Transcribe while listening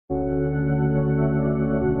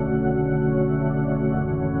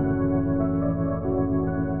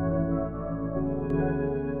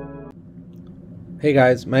Hey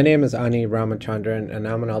guys, my name is Ani Ramachandran and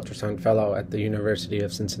I'm an ultrasound fellow at the University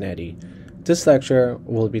of Cincinnati. This lecture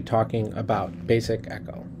will be talking about basic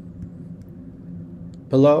echo.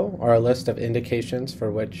 Below are a list of indications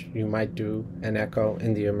for which you might do an echo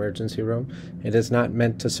in the emergency room. It is not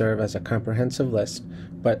meant to serve as a comprehensive list,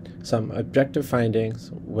 but some objective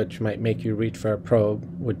findings which might make you reach for a probe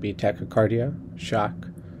would be tachycardia, shock,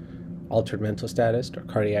 altered mental status or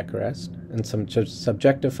cardiac arrest, and some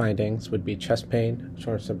subjective findings would be chest pain,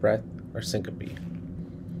 shortness of breath, or syncope.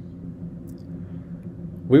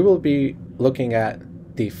 We will be looking at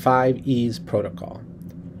the 5 E's protocol.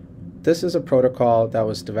 This is a protocol that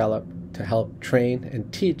was developed to help train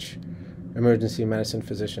and teach emergency medicine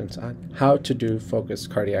physicians on how to do focused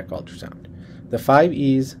cardiac ultrasound. The 5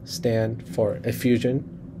 E's stand for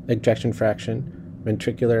effusion, ejection fraction,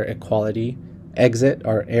 ventricular equality, exit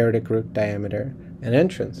or aortic root diameter, and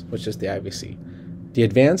entrance, which is the IVC. The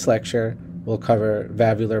advanced lecture will cover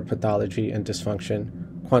valvular pathology and dysfunction,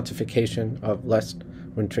 quantification of left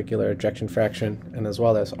ventricular ejection fraction, and as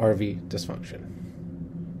well as RV dysfunction.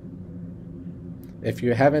 If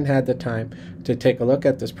you haven't had the time to take a look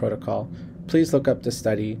at this protocol, please look up the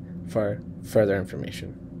study for further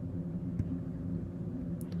information.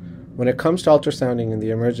 When it comes to ultrasounding in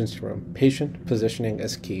the emergency room, patient positioning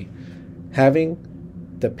is key. Having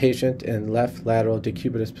the patient in left lateral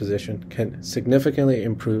decubitus position can significantly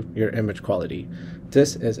improve your image quality.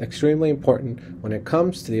 This is extremely important when it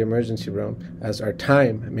comes to the emergency room, as our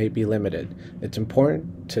time may be limited. It's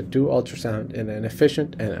important to do ultrasound in an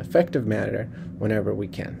efficient and effective manner whenever we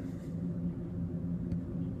can.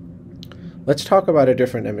 Let's talk about our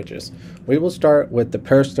different images. We will start with the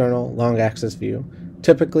peristernal long axis view.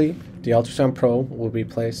 Typically, the ultrasound probe will be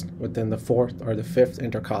placed within the 4th or the 5th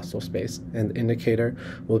intercostal space, and the indicator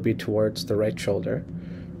will be towards the right shoulder.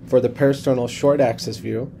 For the peristernal short axis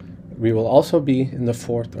view, we will also be in the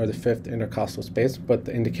 4th or the 5th intercostal space, but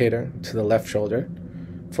the indicator to the left shoulder.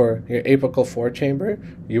 For your apical forechamber,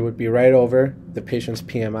 you would be right over the patient's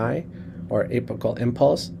PMI or apical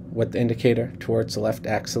impulse with the indicator towards the left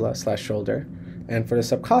axilla/shoulder. And for the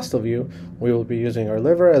subcostal view, we will be using our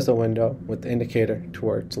liver as a window with the indicator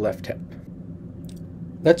towards the left hip.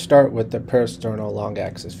 Let's start with the peristernal long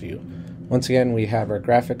axis view. Once again, we have our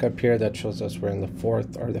graphic up here that shows us we're in the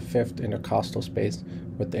 4th or the 5th intercostal space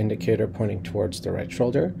with the indicator pointing towards the right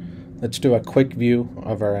shoulder. Let's do a quick view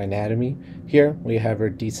of our anatomy. Here we have our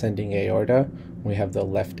descending aorta. We have the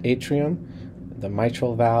left atrium, the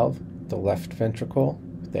mitral valve, the left ventricle,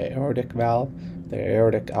 the aortic valve, the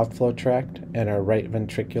aortic outflow tract, and our right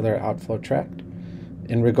ventricular outflow tract.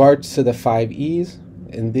 In regards to the 5 E's,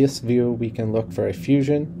 in this view we can look for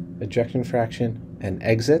effusion, ejection fraction, and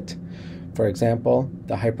exit. For example,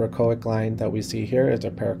 the hyperechoic line that we see here is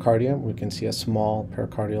a pericardium. We can see a small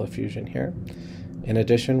pericardial effusion here. In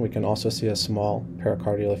addition, we can also see a small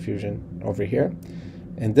pericardial effusion over here.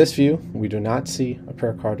 In this view, we do not see a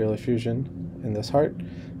pericardial effusion in this heart,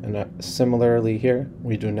 and similarly here,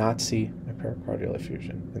 we do not see a pericardial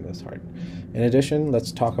effusion in this heart. In addition,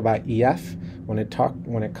 let's talk about EF. When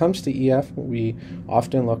it comes to EF, we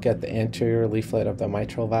often look at the anterior leaflet of the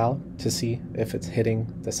mitral valve to see if it's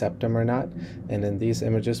hitting the septum or not. And in these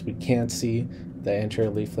images, we can't see the anterior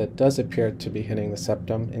leaflet does appear to be hitting the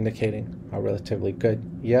septum, indicating a relatively good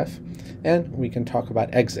EF. And we can talk about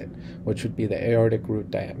exit, which would be the aortic root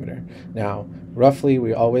diameter. Now, roughly,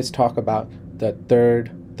 we always talk about the third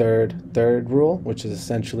rule, which is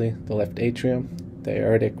essentially the left atrium, the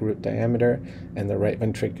aortic root diameter, and the right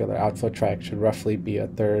ventricular outflow tract should roughly be a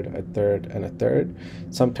third, and a third.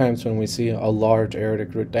 Sometimes when we see a large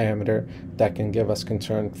aortic root diameter, that can give us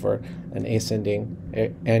concern for an ascending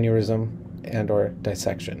aneurysm and or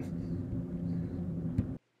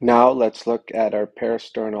dissection. Now let's look at our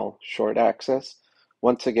peristernal short axis.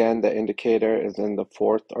 Once again, the indicator is in the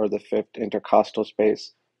 4th or the 5th intercostal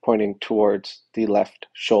space, pointing towards the left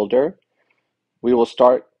shoulder. We will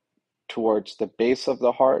start towards the base of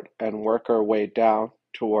the heart and work our way down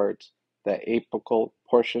towards the apical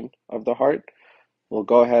portion of the heart. We'll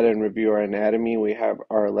go ahead and review our anatomy. We have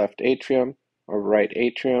our left atrium, our right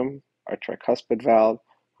atrium, our tricuspid valve,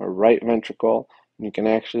 our right ventricle. And you can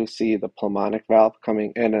actually see the pulmonic valve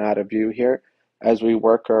coming in and out of view here. As we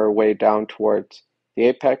work our way down towards the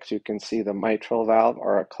apex, you can see the mitral valve,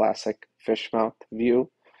 or a classic fish mouth view.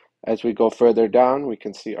 As we go further down, we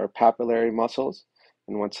can see our papillary muscles.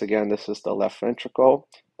 And once again, this is the left ventricle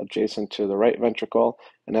adjacent to the right ventricle.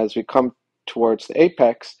 And as we come towards the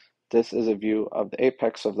apex, this is a view of the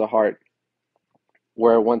apex of the heart,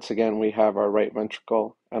 where once again we have our right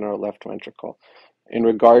ventricle and our left ventricle. In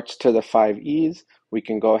regards to the 5 E's, we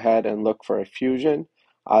can go ahead and look for effusion.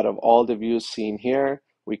 Out of all the views seen here,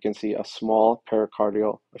 we can see a small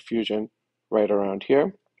pericardial effusion right around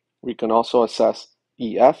here. We can also assess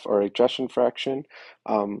EF, or ejection fraction.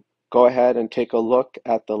 Go ahead and take a look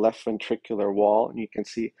at the left ventricular wall, and you can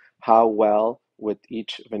see how well with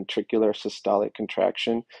each ventricular systolic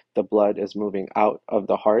contraction the blood is moving out of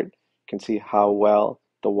the heart. You can see how well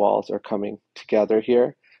the walls are coming together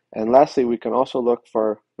here. And lastly, we can also look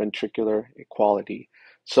for ventricular equality.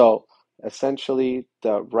 So essentially,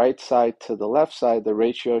 the right side to the left side, the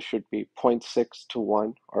ratio should be 0.6 to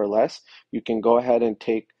 1 or less. You can go ahead and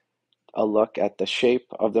take a look at the shape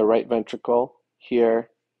of the right ventricle here,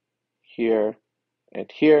 here,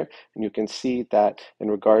 and here, and you can see that in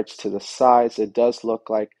regards to the size, it does look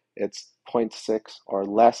like it's 0.6 or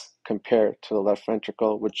less compared to the left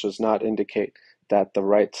ventricle, which does not indicate that the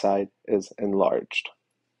right side is enlarged.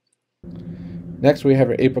 Next, we have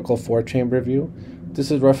our apical 4-chamber view. This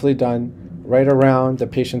is roughly done right around the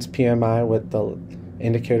patient's PMI with the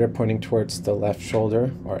indicator pointing towards the left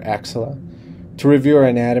shoulder or axilla. To review our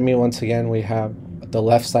anatomy, once again, we have the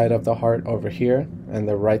left side of the heart over here and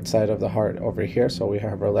the right side of the heart over here. So we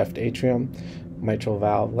have our left atrium, mitral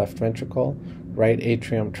valve, left ventricle, right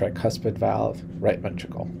atrium, tricuspid valve, right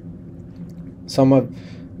ventricle. Some of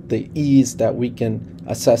the E's that we can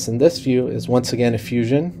assess in this view is once again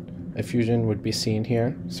effusion. Effusion would be seen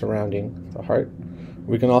here surrounding the heart.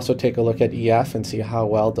 We can also take a look at EF and see how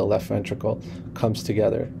well the left ventricle comes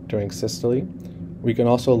together during systole. We can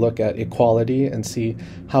also look at equality and see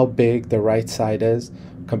how big the right side is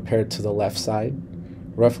compared to the left side.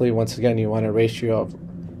 Roughly, once again, you want a ratio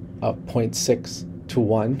of 0.6 to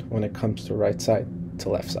 1 when it comes to right side to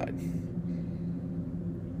left side.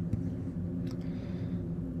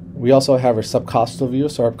 We also have our subcostal view.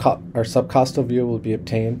 So our subcostal view will be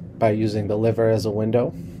obtained by using the liver as a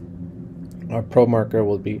window. Our probe marker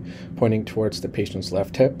will be pointing towards the patient's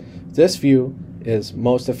left hip. This view is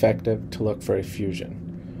most effective to look for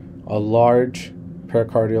effusion. A large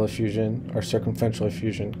pericardial effusion or circumferential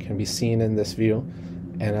effusion can be seen in this view,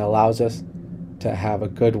 and it allows us to have a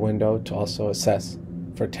good window to also assess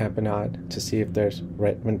for tamponade to see if there's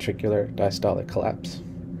right ventricular diastolic collapse.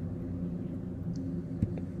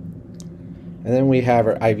 And then we have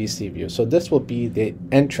our IVC view. So this will be the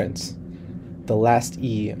entrance, the last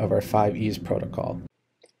E of our 5 E's protocol.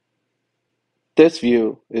 This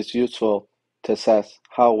view is useful to assess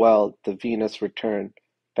how well the venous return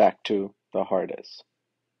back to the heart is.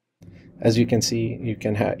 As you can see, you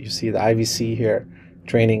see the IVC here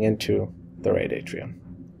draining into the right atrium.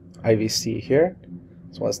 IVC here,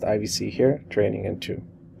 as well as the IVC here draining into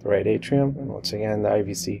the right atrium, and once again the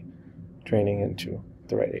IVC draining into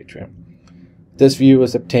the right atrium. This view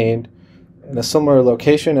is obtained in a similar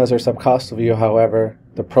location as our subcostal view. However,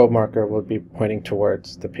 the probe marker will be pointing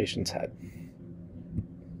towards the patient's head.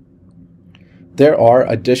 There are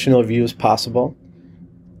additional views possible.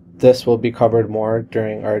 This will be covered more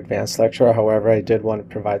during our advanced lecture. However, I did want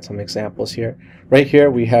to provide some examples here. Right here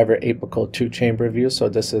we have our apical 2-chamber view. So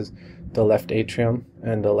this is the left atrium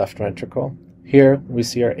and the left ventricle. Here we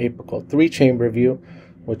see our apical 3-chamber view,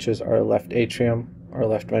 which is our left atrium, our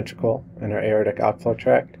left ventricle, and our aortic outflow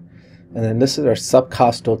tract. And then this is our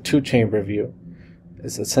subcostal 2-chamber view.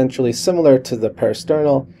 It's essentially similar to the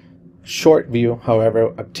peristernal short view,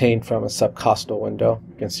 however, obtained from a subcostal window.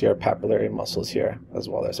 You can see our papillary muscles here, as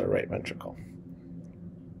well as our right ventricle.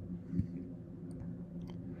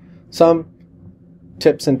 Some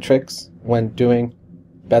tips and tricks when doing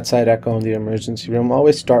bedside echo in the emergency room: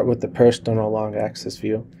 always start with the peristernal long axis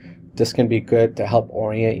view. This can be good to help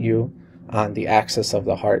orient you on the axis of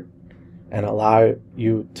the heart and allow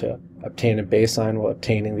you to obtain a baseline while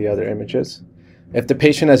obtaining the other images. If the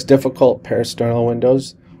patient has difficult peristernal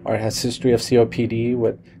windows or has history of COPD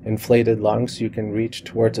with inflated lungs, you can reach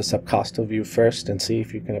towards a subcostal view first and see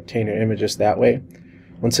if you can obtain your images that way.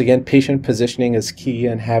 Once again, patient positioning is key,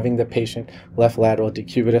 and having the patient left lateral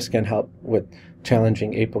decubitus can help with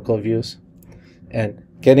challenging apical views. And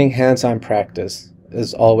getting hands-on practice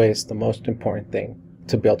is always the most important thing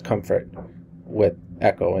to build comfort with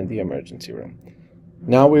echo in the emergency room.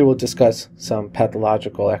 Now we will discuss some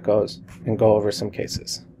pathological echoes and go over some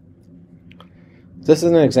cases. This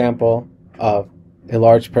is an example of a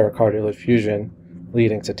large pericardial effusion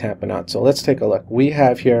leading to tamponade. So let's take a look. We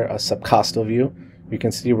have here a subcostal view. You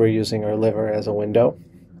can see we're using our liver as a window.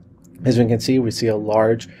 As you can see, we see a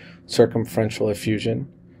large circumferential effusion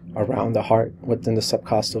around the heart within the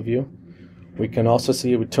subcostal view. We can also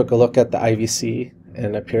see, we took a look at the IVC,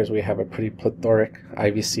 and it appears we have a pretty plethoric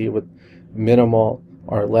IVC with minimal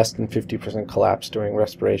or less than 50% collapse during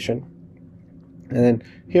respiration. And then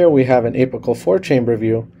here we have an apical 4-chamber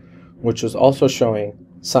view, which is also showing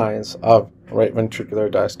signs of right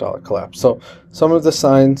ventricular diastolic collapse. So some of the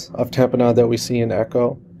signs of tamponade that we see in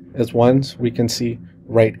echo is ones we can see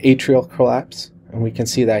right atrial collapse, and we can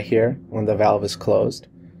see that here when the valve is closed.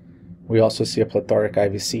 We also see a plethoric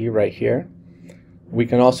IVC right here. We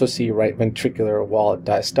can also see right ventricular wall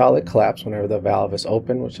diastolic collapse whenever the valve is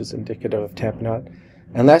open, which is indicative of tamponade.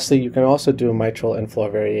 And lastly, you can also do mitral inflow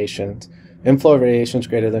variations. Inflow variations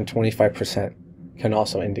greater than 25% can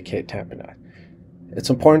also indicate tamponade. It's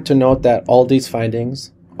important to note that all these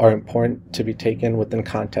findings are important to be taken within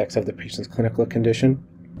context of the patient's clinical condition.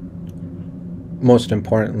 Most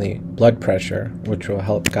importantly, blood pressure, which will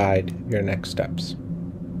help guide your next steps.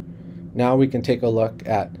 Now we can take a look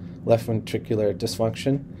at left ventricular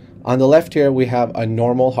dysfunction. On the left here, we have a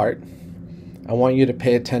normal heart. I want you to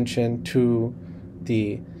pay attention to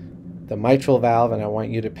the mitral valve, and I want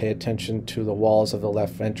you to pay attention to the walls of the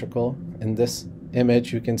left ventricle. In this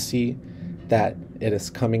image, you can see that it is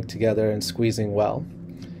coming together and squeezing well.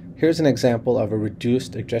 Here's an example of a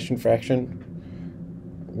reduced ejection fraction.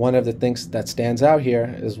 One of the things that stands out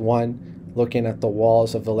here is one, looking at the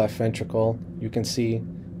walls of the left ventricle, you can see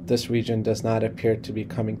this region does not appear to be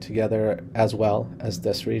coming together as well as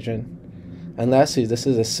this region. And lastly, this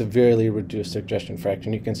is a severely reduced ejection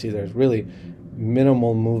fraction. You can see there's really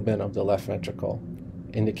minimal movement of the left ventricle,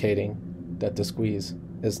 indicating that the squeeze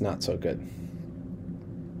is not so good.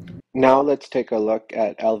 Now let's take a look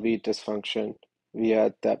at LV dysfunction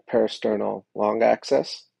via the peristernal long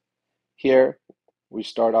axis. Here, we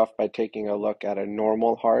start off by taking a look at a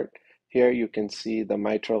normal heart. Here you can see the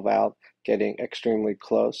mitral valve getting extremely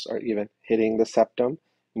close or even hitting the septum.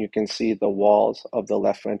 And you can see the walls of the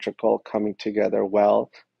left ventricle coming together well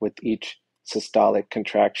with each systolic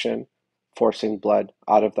contraction, forcing blood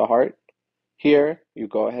out of the heart. Here, you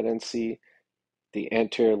go ahead and see the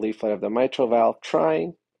anterior leaflet of the mitral valve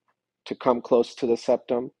trying to come close to the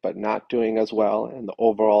septum, but not doing as well, and the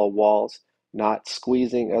overall walls not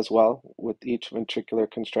squeezing as well with each ventricular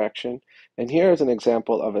contraction. And here is an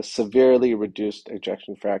example of a severely reduced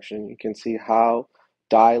ejection fraction. You can see how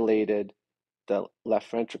dilated the left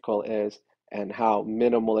ventricle is and how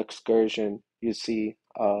minimal excursion you see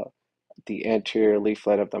the anterior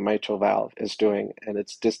leaflet of the mitral valve is doing and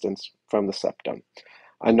its distance from the septum.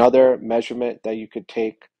 Another measurement that you could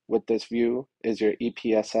take with this view is your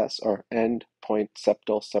EPSS, or end point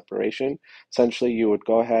septal separation. Essentially, you would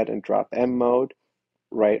go ahead and drop M mode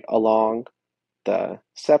right along the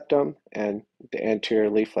septum and the anterior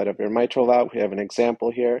leaflet of your mitral valve. We have an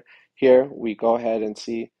example here. Here we go ahead and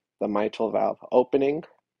see the mitral valve opening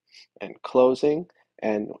and closing,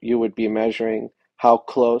 and you would be measuring how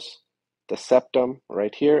close the septum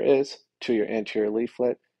right here is to your anterior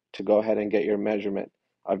leaflet to go ahead and get your measurement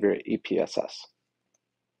of your EPSS.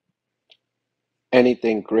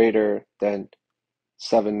 Anything greater than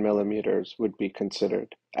 7 millimeters would be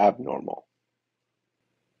considered abnormal.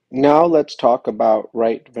 Now let's talk about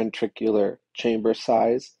right ventricular chamber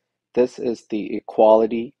size. This is the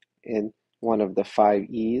equality in one of the 5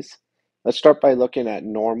 E's. Let's start by looking at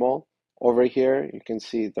normal. Over here, you can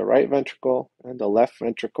see the right ventricle and the left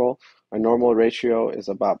ventricle. Our normal ratio is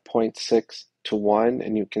about 0.6 to 1,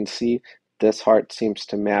 and you can see this heart seems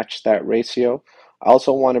to match that ratio. I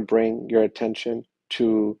also want to bring your attention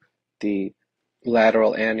to the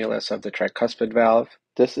lateral annulus of the tricuspid valve.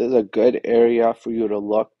 This is a good area for you to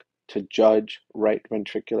look to judge right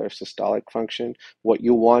ventricular systolic function. What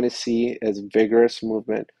you want to see is vigorous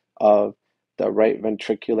movement of the right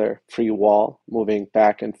ventricular free wall moving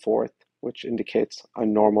back and forth, which indicates a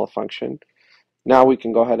normal function. Now we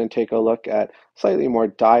can go ahead and take a look at slightly more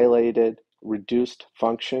dilated, reduced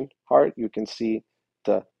function heart. You can see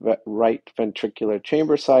the right ventricular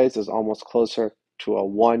chamber size is almost closer to a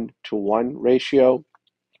 1-to-1 ratio,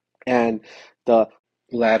 and the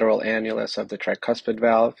lateral annulus of the tricuspid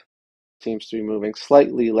valve seems to be moving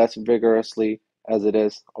slightly less vigorously as it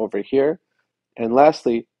is over here. And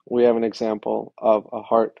lastly, we have an example of a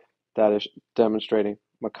heart that is demonstrating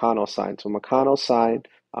McConnell sign. So McConnell sign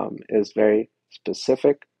is very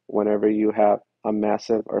specific whenever you have a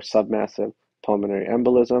massive or submassive pulmonary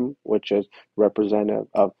embolism, which is representative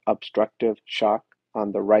of obstructive shock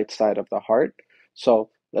on the right side of the heart.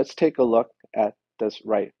 So let's take a look at this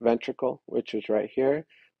right ventricle, which is right here.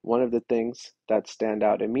 One of the things that stand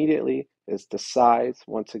out immediately is the size.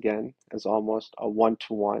 Once again, is almost a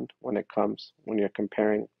 1-to-1 when you're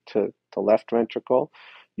comparing to the left ventricle.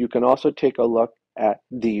 You can also take a look at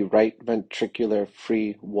the right ventricular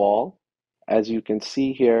free wall. As you can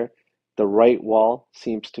see here, the right wall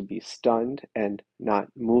seems to be stunned and not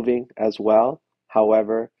moving as well.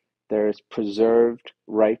 However, there is preserved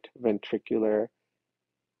right ventricular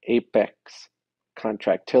apex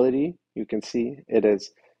contractility. You can see it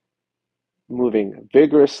is moving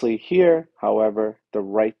vigorously here. However, the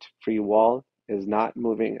right free wall is not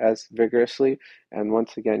moving as vigorously. And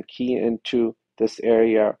once again, key into this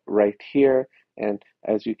area right here. And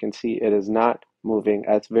as you can see, it is not moving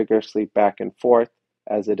as vigorously back and forth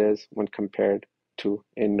as it is when compared to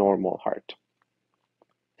a normal heart.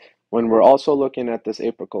 When we're also looking at this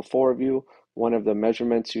apical foreview, one of the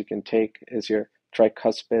measurements you can take is your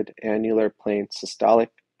tricuspid annular plane systolic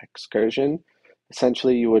excursion.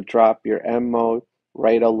 Essentially, you would drop your M mode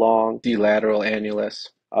right along the lateral annulus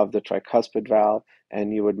of the tricuspid valve,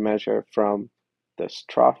 and you would measure from this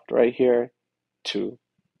trough right here to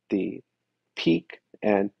the peak,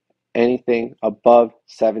 and anything above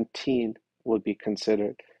 17 would be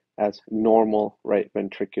considered as normal right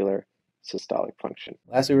ventricular systolic function.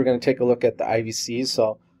 Lastly, we're going to take a look at the IVCs.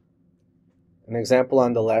 So an example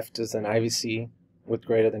on the left is an IVC with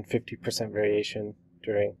greater than 50% variation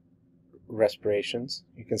during respirations.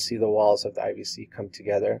 You can see the walls of the IVC come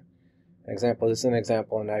together. This is an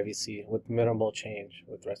example in IVC with minimal change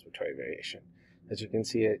with respiratory variation. As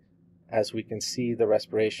we can see the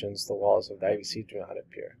respirations, the walls of the IVC do not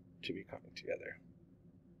appear to be coming together.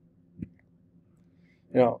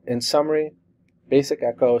 In summary, basic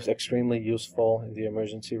echo is extremely useful in the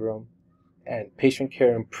emergency room, and patient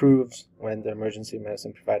care improves when the emergency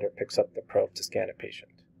medicine provider picks up the probe to scan a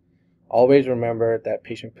patient. Always remember that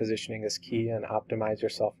patient positioning is key, and optimize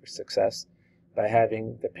yourself for success by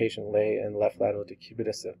having the patient lay in left lateral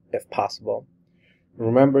decubitus if possible.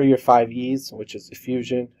 Remember your 5 E's, which is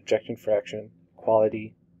effusion, ejection fraction,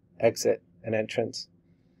 quality, exit, and entrance.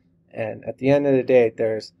 And at the end of the day,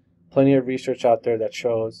 there's plenty of research out there that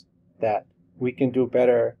shows that we can do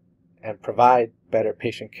better and provide better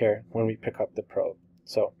patient care when we pick up the probe.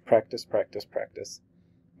 So practice, practice, practice.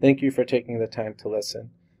 Thank you for taking the time to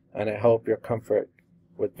listen, and I hope your comfort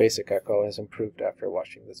with basic echo has improved after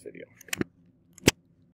watching this video.